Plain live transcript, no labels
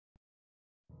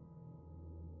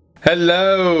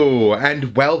Hello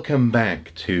and welcome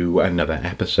back to another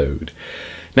episode.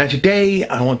 Now today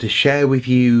I want to share with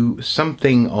you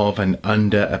something of an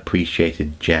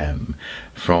underappreciated gem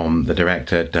from the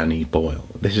director Danny Boyle.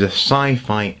 This is a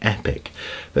sci-fi epic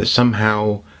that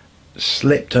somehow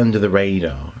slipped under the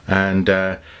radar, and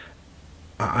I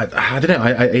don't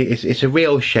know, it's a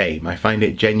real shame. I find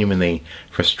it genuinely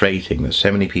frustrating that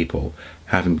so many people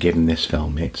haven't given this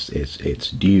film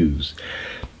its dues.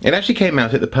 It actually came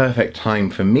out at the perfect time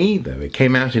for me, though. It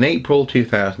came out in April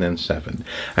 2007,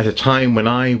 at a time when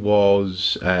I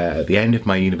was at the end of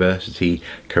my university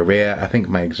career. I think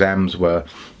my exams were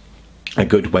a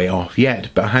good way off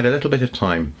yet, but I had a little bit of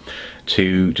time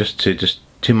to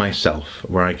myself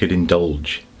where I could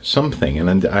indulge something,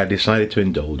 and I decided to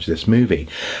indulge this movie.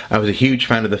 I was a huge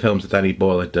fan of the films that Danny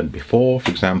Boyle had done before, for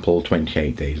example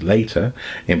 28 Days Later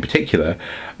in particular,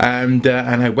 and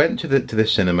I went to the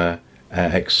cinema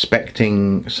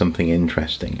expecting something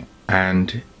interesting,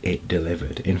 and it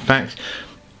delivered. In fact,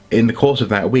 in the course of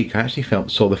that week, I actually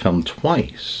saw the film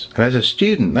twice. And as a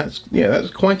student, that's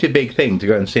quite a big thing, to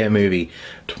go and see a movie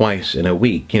twice in a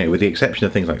week. You know, with the exception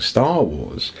of things like Star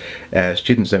Wars,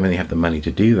 students don't really have the money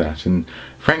to do that, and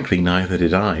frankly, neither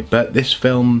did I. But this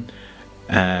film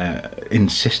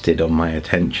insisted on my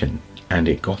attention, and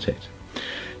it got it.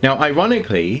 Now,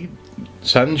 ironically,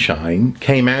 Sunshine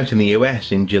came out in the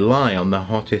US in July, on the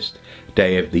hottest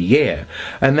day of the year,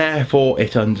 and therefore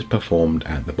it underperformed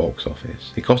at the box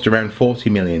office. It cost around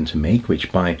 40 million to make,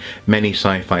 which by many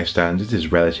sci-fi standards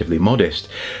is relatively modest,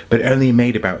 but it only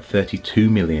made about 32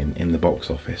 million in the box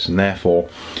office, and therefore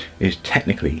is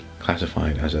technically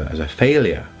classified as a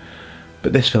failure.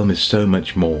 But this film is so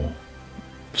much more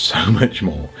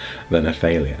than a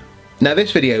failure. Now,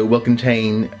 this video will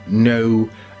contain no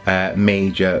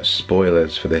major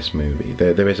spoilers for this movie.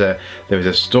 There is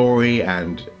a story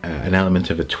and an element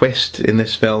of a twist in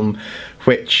this film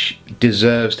which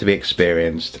deserves to be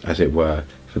experienced, as it were,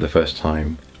 for the first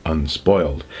time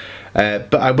unspoiled.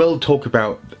 But I will talk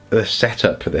about the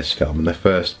setup for this film in the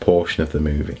first portion of the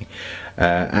movie.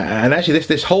 And actually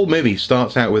this whole movie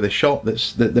starts out with a shot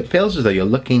that feels as though you're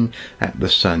looking at the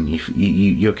sun.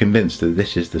 You're convinced that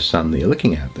this is the sun that you're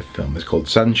looking at. The film is called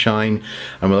Sunshine,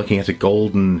 and we're looking at a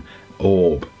golden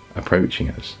orb approaching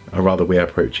us, or rather we're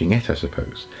approaching it, I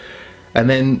suppose. And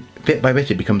then bit by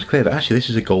bit it becomes clear that actually this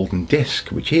is a golden disc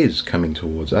which is coming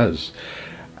towards us.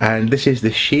 And this is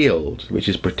the shield which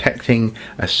is protecting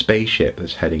a spaceship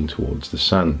that's heading towards the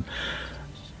sun.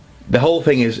 The whole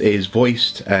thing is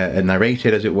voiced and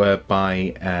narrated, as it were,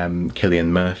 by Cillian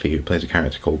Murphy, who plays a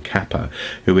character called Kappa,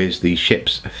 who is the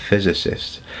ship's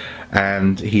physicist.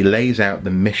 And he lays out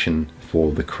the mission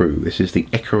for the crew. This is the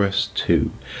Icarus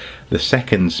II, the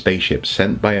second spaceship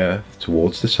sent by Earth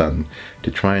towards the sun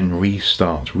to try and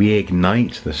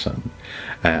reignite the sun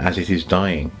as it is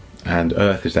dying, and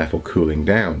Earth is therefore cooling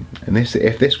down. And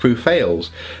if this crew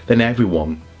fails, then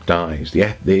everyone dies.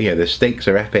 The stakes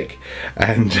are epic,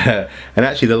 and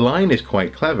actually the line is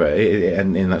quite clever,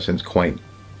 and in that sense quite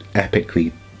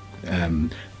epically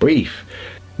brief.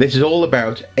 This is all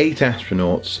about 8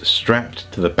 astronauts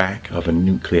strapped to the back of a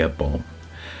nuclear bomb.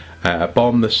 A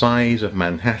bomb the size of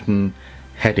Manhattan,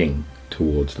 heading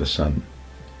towards the sun.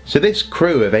 So this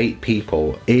crew of 8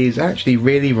 people is actually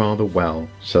really rather well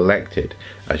selected,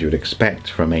 as you would expect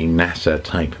from a NASA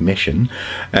type mission,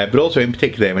 but also in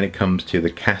particular when it comes to the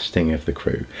casting of the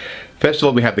crew. First of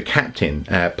all, we have the captain,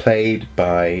 played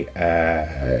by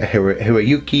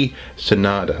Hiroyuki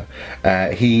Sanada.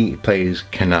 He plays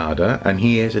Kanada, and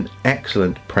he is an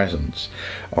excellent presence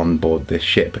on board this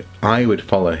ship. I would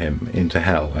follow him into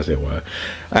hell, as it were.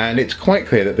 And it's quite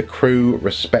clear that the crew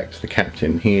respects the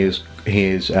captain. He is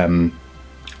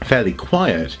fairly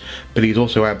quiet, but he's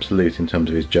also absolute in terms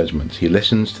of his judgments. He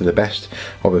listens to the best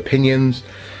of opinions,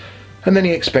 and then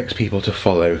he expects people to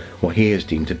follow what he has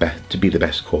deemed to be the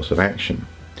best course of action.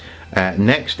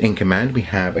 Next in command we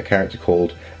have a character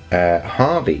called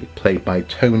Harvey, played by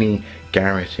Tony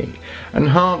Garrity. And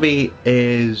Harvey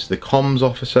is the comms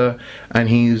officer, and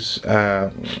he's,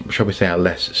 shall we say, a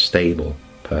less stable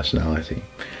personality.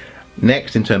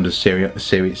 Next, in terms of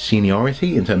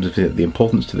seniority, in terms of the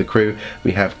importance to the crew,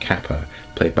 we have Kappa,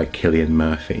 played by Cillian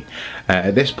Murphy.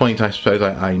 At this point, I suppose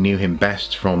I knew him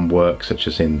best from work such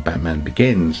as in Batman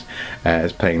Begins,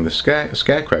 as playing the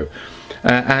Scarecrow.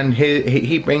 And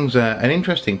he brings an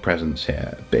interesting presence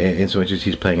here, in so much as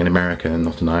he's playing an American and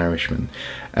not an Irishman.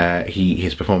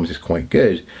 His performance is quite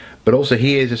good, but also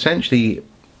he is essentially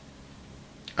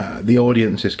the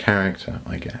audience's character,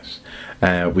 I guess.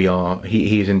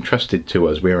 He is entrusted to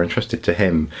us. We are entrusted to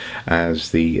him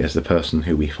as the person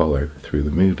who we follow through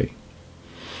the movie.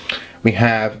 We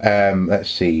have, let's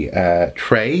see,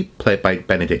 Trey, played by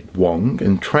Benedict Wong,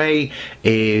 and Trey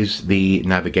is the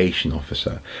navigation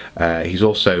officer. He's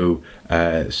also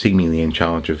seemingly in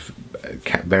charge of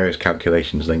various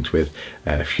calculations linked with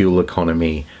fuel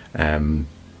economy,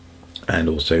 and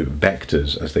also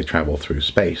vectors as they travel through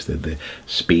space, the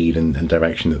speed and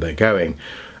direction that they're going.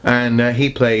 And he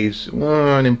plays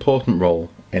an important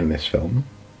role in this film.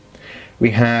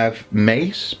 We have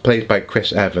Mace, played by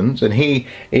Chris Evans, and he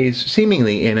is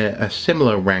seemingly in a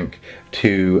similar rank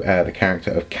to the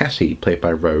character of Cassie, played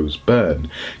by Rose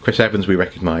Byrne. Chris Evans we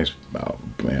recognise,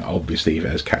 obviously,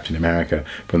 as Captain America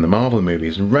from the Marvel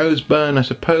movies, and Rose Byrne, I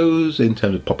suppose, in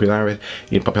terms of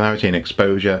popularity and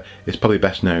exposure, is probably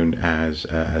best known as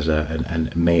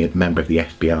a member of the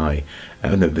FBI,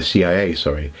 no, the CIA,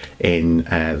 sorry, in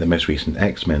the most recent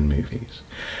X-Men movies.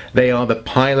 They are the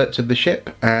pilots of the ship,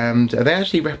 and they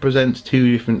actually represent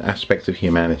two different aspects of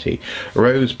humanity.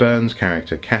 Rose Byrne's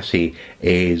character, Cassie,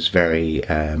 is very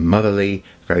motherly,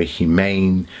 very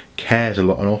humane, cares an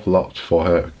awful lot for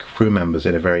her crew members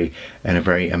in a very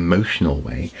emotional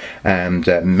way. And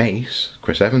Mace,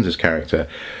 Chris Evans' character,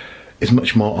 is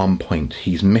much more on point.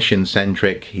 He's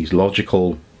mission-centric, he's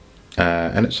logical,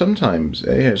 and at some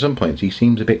points he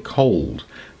seems a bit cold,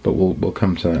 but we'll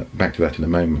come back to that in a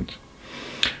moment.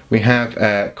 We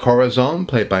have Corazon,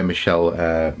 played by Michelle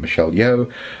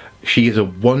Yeoh. She is a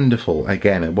wonderful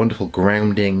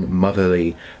grounding,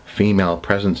 motherly female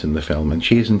presence in the film, and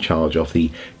she is in charge of the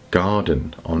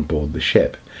garden on board the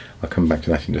ship. I'll come back to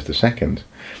that in just a second.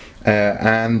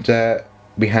 And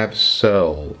we have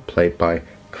Searle, played by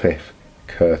Cliff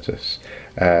Curtis.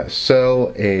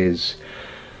 Searle is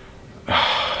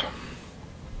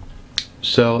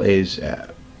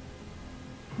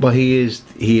well, he is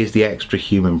the extra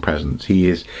human presence. He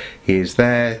is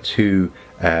there to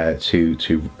I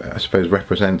suppose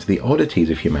represent the oddities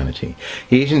of humanity.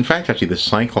 He is in fact actually the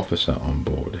psych officer on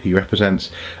board. He represents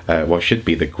what should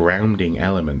be the grounding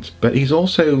element, but he's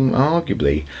also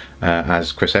arguably,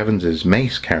 as Chris Evans'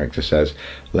 Mace character says,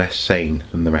 less sane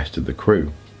than the rest of the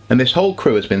crew. And this whole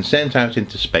crew has been sent out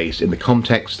into space in the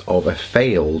context of a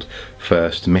failed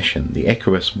first mission. The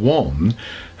Icarus I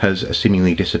has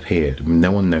seemingly disappeared.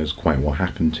 No one knows quite what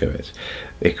happened to it.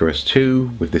 Icarus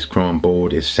II, with this crew on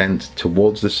board, is sent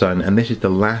towards the sun, and this is the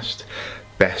last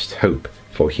best hope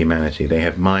for humanity. They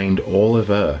have mined all of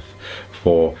Earth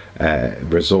for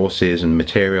resources and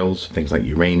materials, things like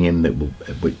uranium,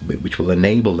 which will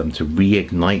enable them to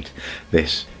reignite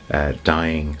this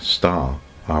dying star,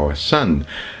 our sun.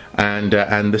 And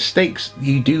the stakes,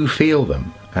 you do feel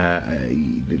them.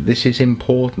 This is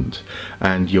important,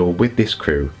 and you're with this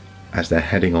crew as they're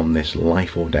heading on this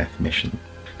life or death mission.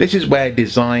 This is where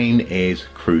design is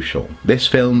crucial. This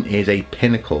film is a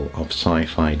pinnacle of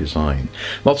sci-fi design.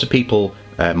 Lots of people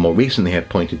more recently have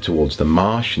pointed towards The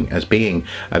Martian as being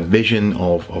a vision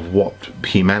of what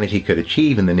humanity could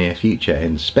achieve in the near future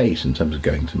in space in terms of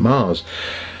going to Mars.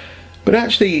 But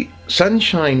actually,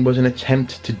 Sunshine was an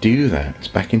attempt to do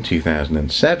that back in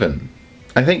 2007.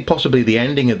 I think possibly the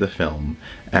ending of the film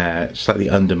slightly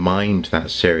undermined that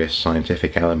serious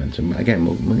scientific element, and again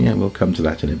we'll come to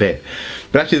that in a bit.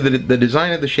 But actually the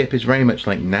design of the ship is very much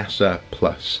like NASA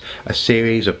Plus, a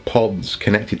series of pods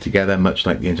connected together much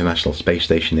like the International Space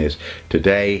Station is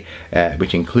today,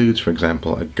 which includes, for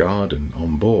example, a garden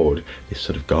on board, this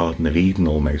sort of Garden of Eden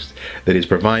almost, that is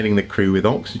providing the crew with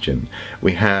oxygen.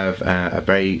 We have a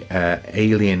very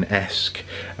alien-esque,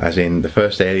 as in the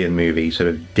first Alien movie, sort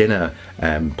of dinner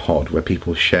pod where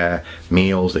people share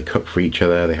meals, they cook for each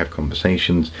other, they have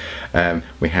conversations.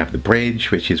 We have the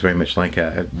bridge, which is very much like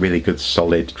a really good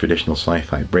solid traditional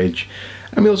sci-fi bridge,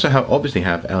 and we also obviously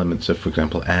have elements of, for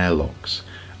example, airlocks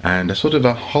and a sort of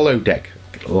a holodeck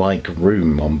like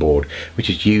room on board, which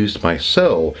is used by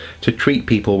Searle to treat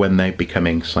people when they're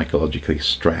becoming psychologically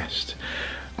stressed.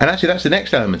 And actually that's the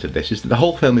next element of this, is that the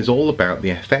whole film is all about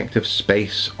the effect of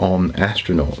space on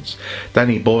astronauts.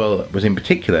 Danny Boyle was in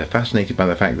particular fascinated by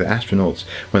the fact that astronauts,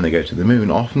 when they go to the moon,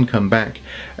 often come back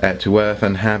to Earth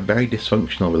and have very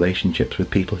dysfunctional relationships with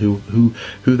people who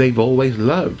they've always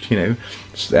loved. You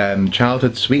know,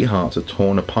 childhood sweethearts are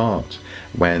torn apart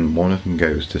when one of them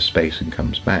goes to space and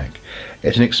comes back.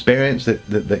 It's an experience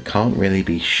that can't really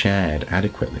be shared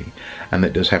adequately, and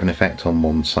that does have an effect on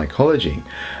one's psychology.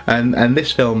 And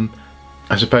this film,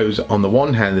 I suppose, on the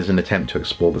one hand is an attempt to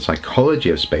explore the psychology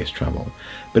of space travel,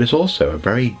 but it's also a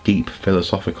very deep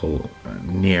philosophical,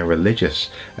 near religious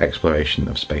exploration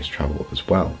of space travel as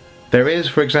well. There is,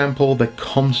 for example, the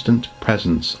constant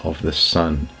presence of the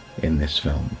sun in this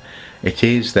film. It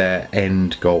is their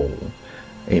end goal.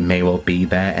 it may well be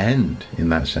their end in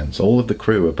that sense. All of the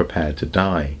crew are prepared to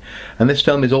die. And this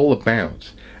film is all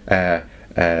about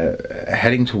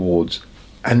heading towards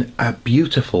a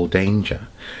beautiful danger.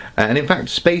 And in fact,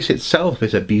 space itself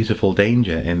is a beautiful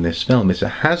danger in this film. It's a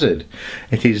hazard.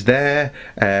 It is there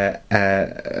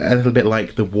a little bit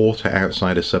like the water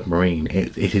outside a submarine.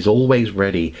 It is always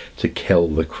ready to kill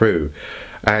the crew.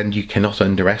 And you cannot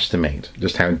underestimate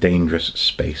just how dangerous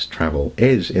space travel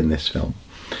is in this film.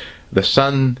 The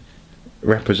sun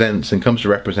represents and comes to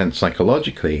represent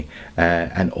psychologically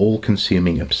an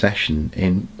all-consuming obsession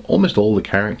in almost all the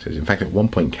characters. In fact, at one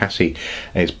point Cassie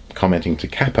is commenting to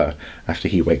Kappa after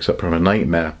he wakes up from a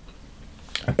nightmare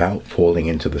about falling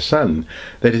into the sun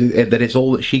that it's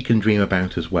all that she can dream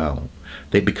about as well.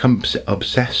 They become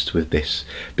obsessed with this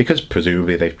because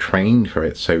presumably they've trained for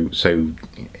it so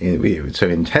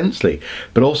intensely,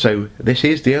 but also this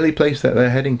is the only place that they're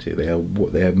heading to. They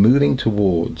are moving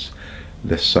towards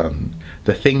the sun,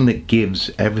 the thing that gives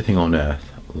everything on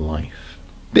Earth life.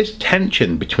 This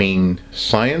tension between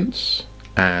science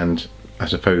and, I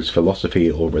suppose,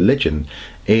 philosophy or religion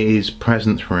is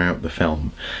present throughout the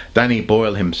film. Danny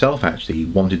Boyle himself actually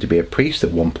wanted to be a priest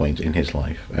at one point in his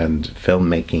life, and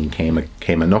filmmaking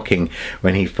came a knocking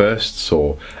when he first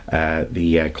saw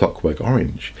the Clockwork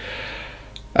Orange.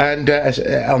 And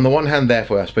on the one hand,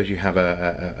 therefore, I suppose you have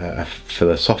a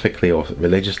philosophically or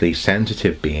religiously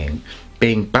sensitive being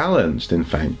balanced, in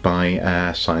fact, by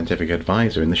a scientific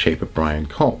advisor in the shape of Brian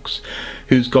Cox,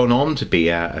 who's gone on to be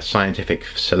a scientific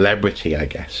celebrity, I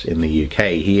guess, in the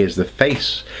UK. He is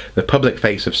the public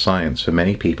face of science for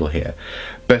many people here.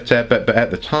 But at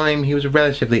the time, he was a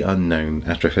relatively unknown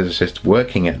astrophysicist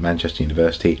working at Manchester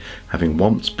University, having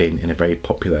once been in a very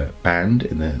popular band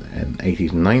in the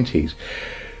 80s and 90s.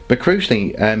 But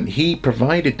crucially, he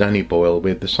provided Danny Boyle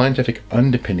with the scientific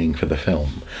underpinning for the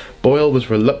film. Boyle was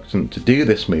reluctant to do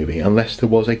this movie unless there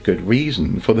was a good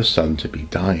reason for the sun to be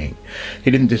dying. He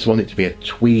didn't just want it to be a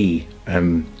twee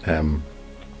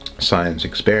science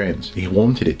experience. He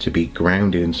wanted it to be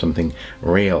grounded in something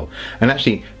real. And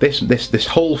actually, this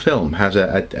whole film has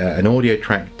an audio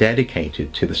track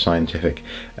dedicated to the scientific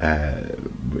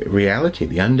reality,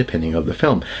 the underpinning of the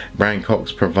film. Brian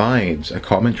Cox provides a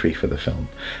commentary for the film,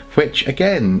 which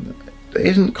again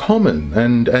isn't common.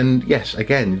 And yes,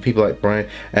 again, people like Neil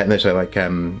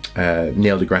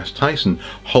deGrasse Tyson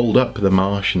hold up The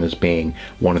Martian as being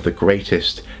one of the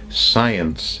greatest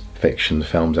science fiction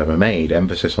films ever made,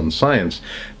 emphasis on science.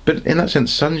 But in that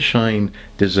sense, Sunshine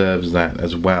deserves that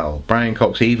as well. Brian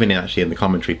Cox, even in the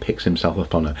commentary, picks himself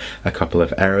up on a couple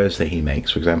of errors that he makes.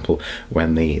 For example,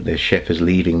 when the ship is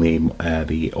leaving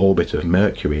the orbit of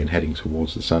Mercury and heading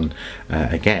towards the sun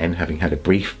again, having had a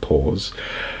brief pause,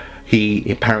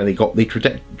 he apparently got the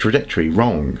trajectory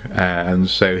wrong, and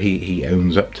so he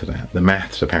owns up to that. The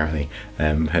maths apparently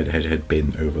had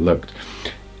been overlooked.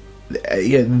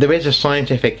 Yeah, there is a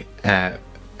scientific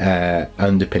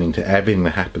underpinning to everything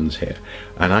that happens here,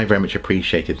 and I very much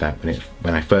appreciated that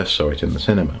when I first saw it in the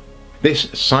cinema. This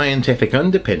scientific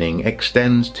underpinning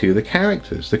extends to the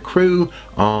characters. The crew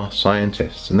are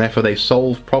scientists, and therefore they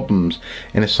solve problems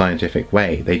in a scientific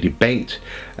way. They debate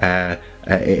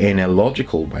in a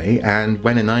logical way, and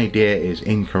when an idea is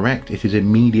incorrect, it is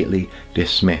immediately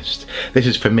dismissed. This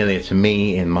is familiar to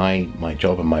me in my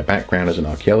job and my background as an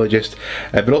archaeologist,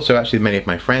 but also actually many of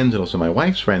my friends and also my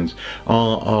wife's friends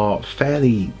are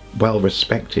fairly well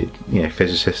respected,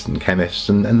 physicists and chemists,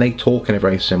 and they talk in a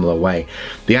very similar way.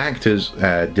 The actors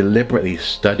deliberately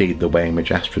studied the way in which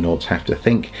astronauts have to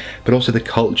think, but also the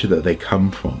culture that they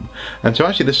come from. And so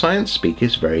actually the science speak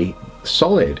is very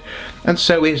solid, and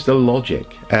so is the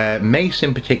logic. Mace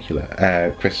in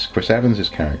particular, Chris Evans'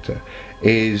 character,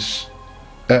 is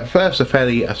at first a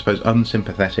fairly, I suppose,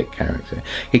 unsympathetic character.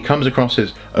 He comes across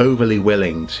as overly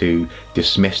willing to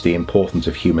dismiss the importance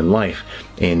of human life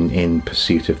in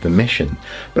pursuit of the mission.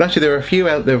 But actually there are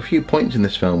a few points in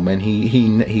this film when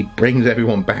he brings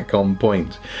everyone back on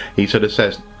point. He sort of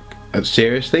says,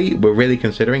 seriously, we're really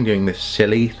considering doing this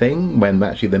silly thing when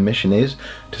actually the mission is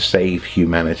to save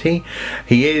humanity.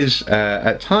 He is,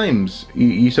 at times,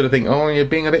 you sort of think, oh, you're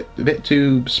being a bit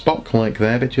too Spock-like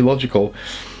there, a bit too logical.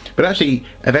 But actually,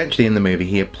 eventually in the movie,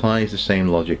 he applies the same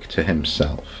logic to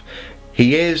himself.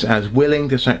 He is as willing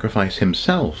to sacrifice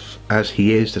himself as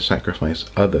he is to sacrifice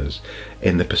others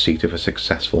in the pursuit of a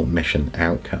successful mission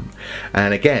outcome.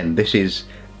 And again, this is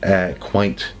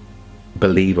quite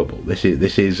believable. This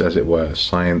is, as it were,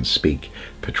 science speak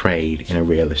portrayed in a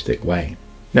realistic way.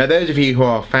 Now, those of you who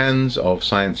are fans of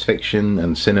science fiction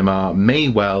and cinema may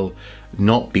well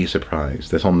not be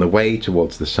surprised that on the way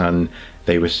towards the sun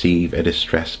they receive a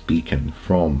distress beacon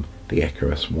from the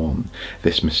Icarus I.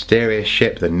 This mysterious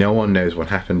ship that no one knows what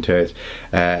happened to it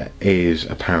is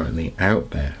apparently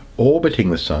out there, orbiting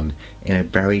the sun in a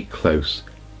very close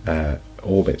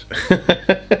orbit.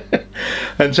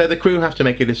 And so the crew have to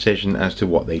make a decision as to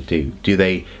what they do. Do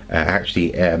they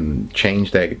actually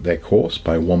change their course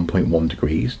by 1.1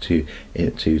 degrees to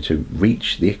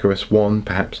reach the Icarus I,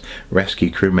 perhaps rescue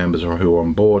crew members who are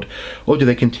on board, or do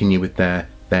they continue with their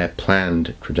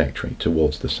planned trajectory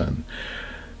towards the sun?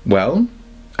 Well,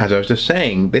 as I was just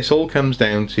saying, this all comes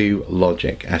down to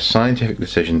logic. A scientific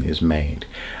decision is made,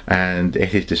 and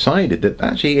it is decided that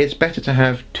actually it's better to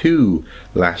have two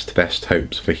last best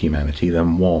hopes for humanity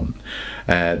than one.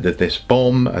 That this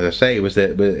bomb, as I say, it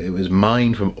was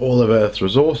mined from all of Earth's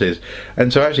resources,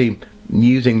 and so actually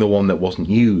using the one that wasn't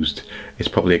used is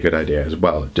probably a good idea as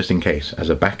well, just in case, as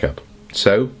a backup.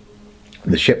 So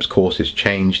the ship's course is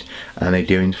changed, and they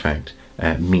do in fact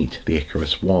meet the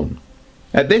Icarus I.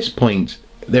 At this point,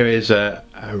 there is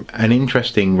an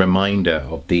interesting reminder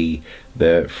of the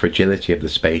fragility of the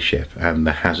spaceship and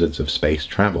the hazards of space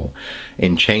travel.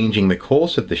 In changing the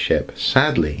course of the ship,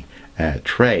 sadly,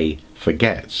 Trey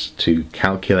forgets to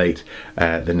calculate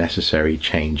the necessary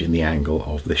change in the angle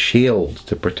of the shield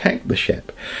to protect the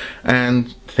ship,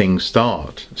 and things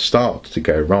start to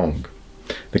go wrong.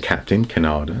 The captain,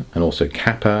 Kanada, and also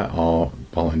Kappa are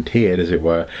volunteered, as it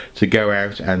were, to go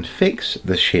out and fix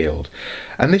the shield.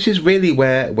 And this is really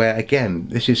where again,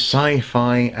 this is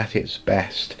sci-fi at its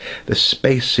best. The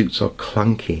spacesuits are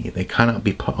clunky. They cannot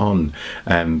be put on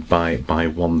by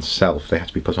oneself. They have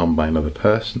to be put on by another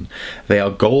person. They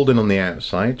are golden on the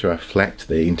outside to reflect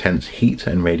the intense heat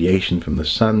and radiation from the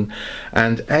sun,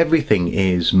 and everything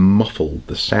is muffled.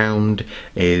 The sound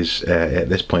is at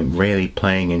this point really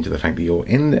playing into the fact that you're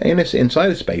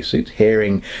inside a spacesuit,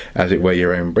 hearing, as it were,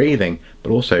 your own breathing,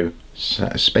 but also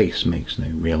space makes no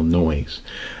real noise.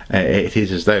 It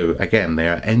is as though, again, they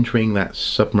are entering that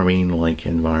submarine-like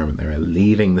environment. They are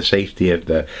leaving the safety of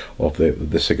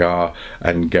the cigar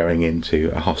and going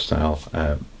into a hostile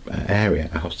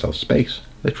area, a hostile space,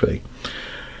 literally.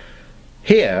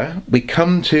 Here we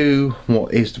come to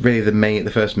what is really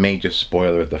the first major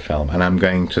spoiler of the film, and I'm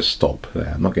going to stop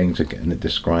there. I'm not going to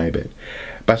describe it.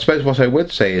 But I suppose what I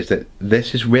would say is that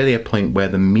this is really a point where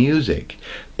the music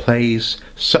plays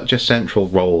such a central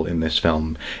role in this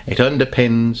film. It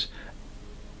underpins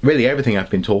really everything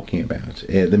I've been talking about.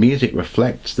 The music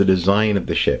reflects the design of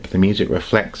the ship, the music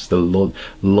reflects the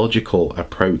logical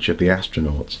approach of the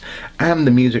astronauts, and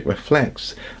the music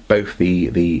reflects both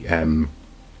the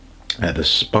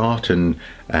Spartan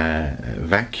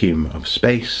vacuum of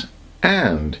space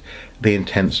and the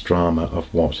intense drama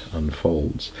of what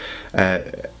unfolds.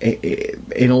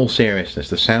 In all seriousness,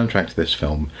 the soundtrack to this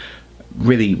film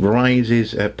really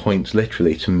rises at points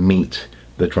literally to meet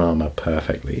the drama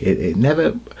perfectly. It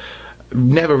never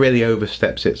really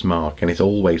oversteps its mark, and it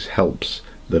always helps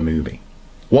the movie.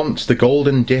 Once the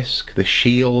golden disc, the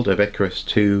shield of Icarus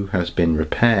II, has been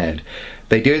repaired,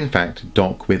 they do in fact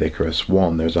dock with Icarus I.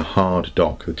 There's a hard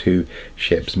dock. The two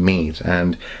ships meet,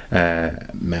 and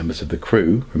members of the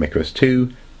crew from Icarus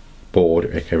II board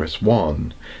Icarus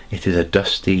I. It is a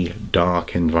dusty,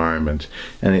 dark environment,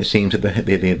 and it seems that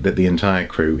the entire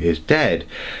crew is dead.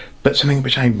 But something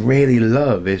which I really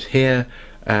love is here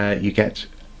you get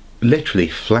literally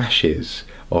flashes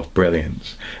of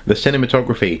brilliance. The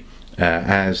cinematography,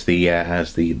 as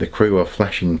the crew are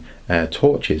flashing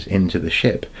torches into the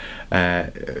ship,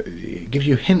 it gives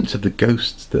you hints of the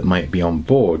ghosts that might be on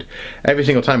board. Every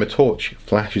single time a torch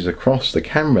flashes across the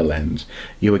camera lens,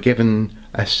 you are given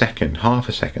a second, half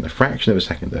a second, a fraction of a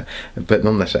second, but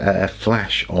nonetheless a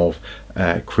flash of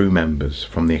crew members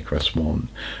from the Icarus I.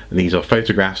 These are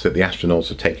photographs that the astronauts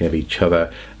have taken of each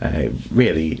other,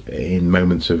 really in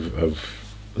moments of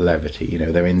levity. You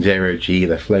know, they're in 0G,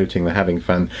 they're floating, they're having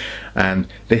fun, and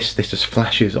this just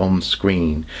flashes on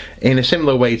screen in a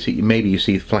similar way to maybe you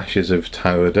see flashes of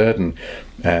Tyler Durden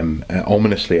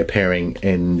ominously appearing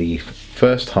in the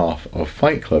first half of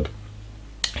Fight Club.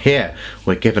 Here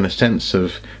we're given a sense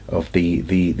of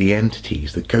the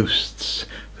entities, the ghosts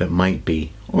that might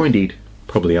be, or indeed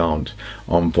probably aren't,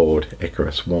 on board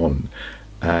Icarus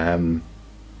I.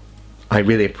 I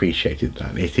really appreciated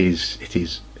that. It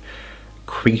is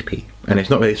creepy, and it's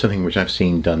not really something which I've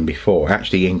seen done before,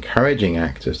 actually encouraging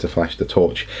actors to flash the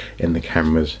torch in the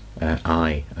camera's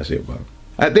eye, as it were.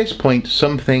 At this point,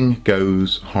 something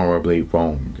goes horribly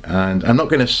wrong, and I'm not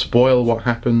going to spoil what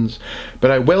happens,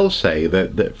 but I will say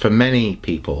that for many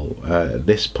people,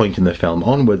 this point in the film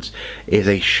onwards is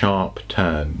a sharp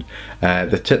turn.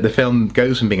 The film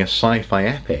goes from being a sci-fi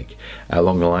epic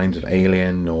along the lines of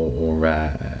Alien or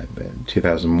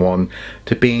 2001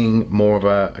 to being more of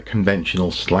a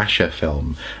conventional slasher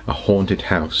film, a haunted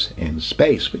house in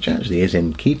space, which actually is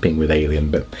in keeping with Alien.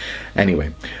 But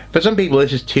anyway, for some people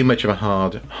this is too much of a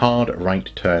hard right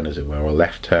turn, as it were, or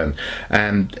left turn,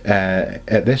 and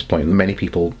at this point many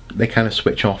people, they kind of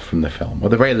switch off from the film, or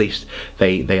at the very least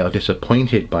they are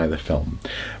disappointed by the film.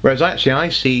 Whereas actually I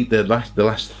see the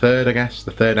last third, I guess,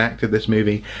 the third act of this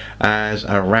movie as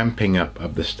a ramping up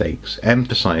of the stakes,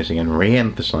 emphasizing and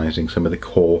re-emphasizing some of the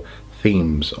core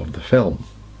themes of the film.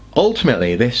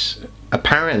 Ultimately, this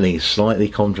apparently slightly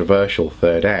controversial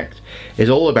third act is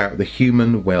all about the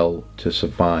human will to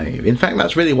survive. In fact,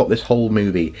 that's really what this whole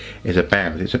movie is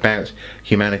about. It's about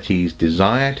humanity's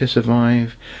desire to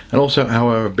survive, and also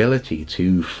our ability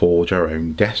to forge our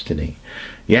own destiny.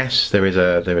 Yes, there is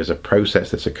a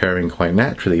process that's occurring quite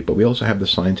naturally, but we also have the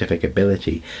scientific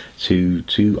ability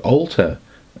to alter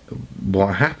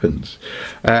what happens,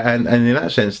 and in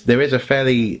that sense there is a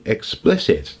fairly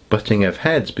explicit butting of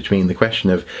heads between the question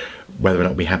of whether or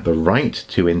not we have the right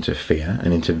to interfere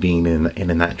and intervene in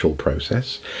a natural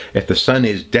process. If the sun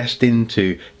is destined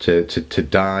to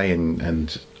die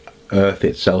and Earth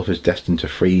itself is destined to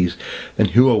freeze, then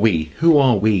who are we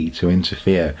to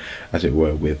interfere, as it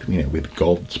were, with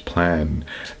God's plan?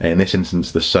 In this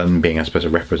instance, the sun being, I suppose, a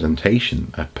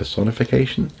representation, a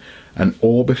personification, an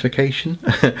orbification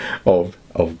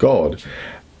of God.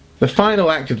 The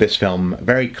final act of this film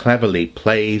very cleverly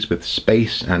plays with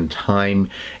space and time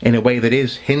in a way that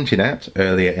is hinted at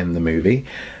earlier in the movie,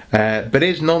 but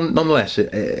is nonetheless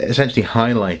essentially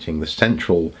highlighting the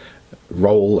central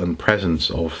role and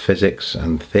presence of physics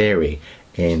and theory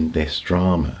in this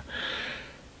drama.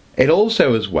 It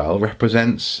also as well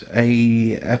represents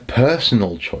a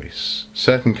personal choice.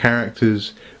 Certain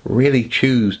characters really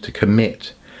choose to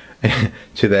commit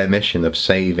to their mission of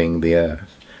saving the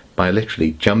Earth by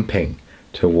literally jumping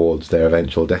towards their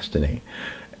eventual destiny.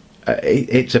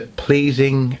 It's a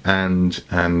pleasing and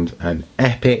an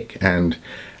epic and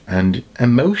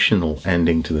emotional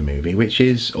ending to the movie, which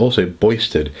is also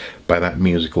boosted by that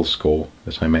musical score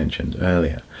that I mentioned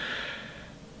earlier.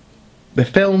 The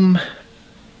film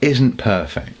isn't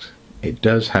perfect. It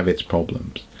does have its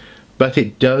problems, but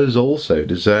it does also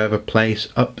deserve a place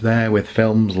up there with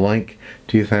films like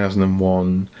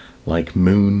 2001, like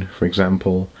Moon, for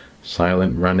example,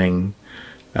 Silent Running,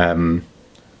 I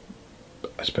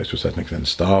suppose to a certain extent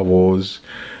Star Wars.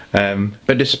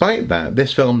 But despite that,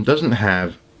 this film doesn't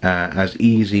have as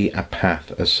easy a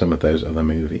path as some of those other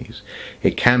movies.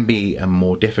 It can be a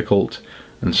more difficult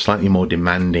and slightly more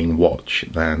demanding watch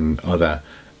than other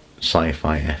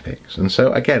sci-fi epics, and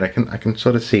so again I can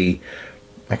sort of see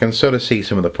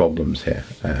some of the problems here,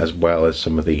 as well as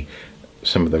some of the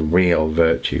real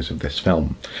virtues of this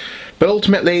film. But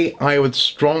ultimately, I would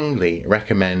strongly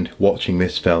recommend watching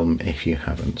this film if you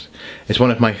haven't. It's one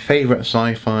of my favourite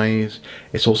sci-fis.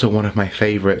 It's also one of my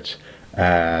favourite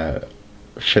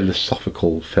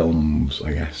philosophical films,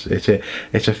 I guess.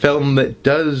 It's a film that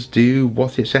does do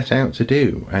what it set out to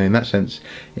do, and in that sense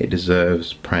it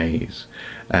deserves praise.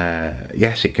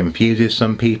 Yes, it confuses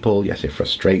some people, yes, it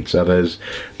frustrates others,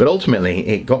 but ultimately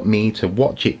it got me to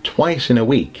watch it twice in a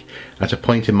week at a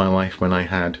point in my life when I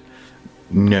had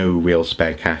no real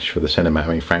spare cash for the cinema. I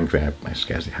mean, frankly, I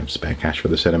scarcely have spare cash for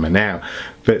the cinema now,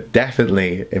 but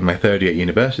definitely in my third year at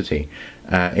university,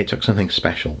 it took something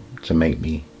special to make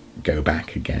me go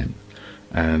back again,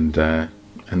 and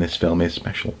this film is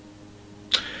special.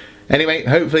 Anyway,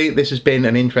 hopefully this has been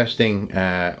an interesting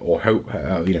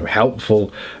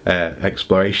helpful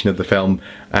exploration of the film,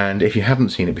 and if you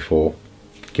haven't seen it before,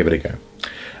 give it a go.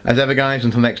 As ever guys,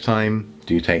 until next time,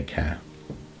 do take care.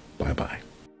 Bye bye.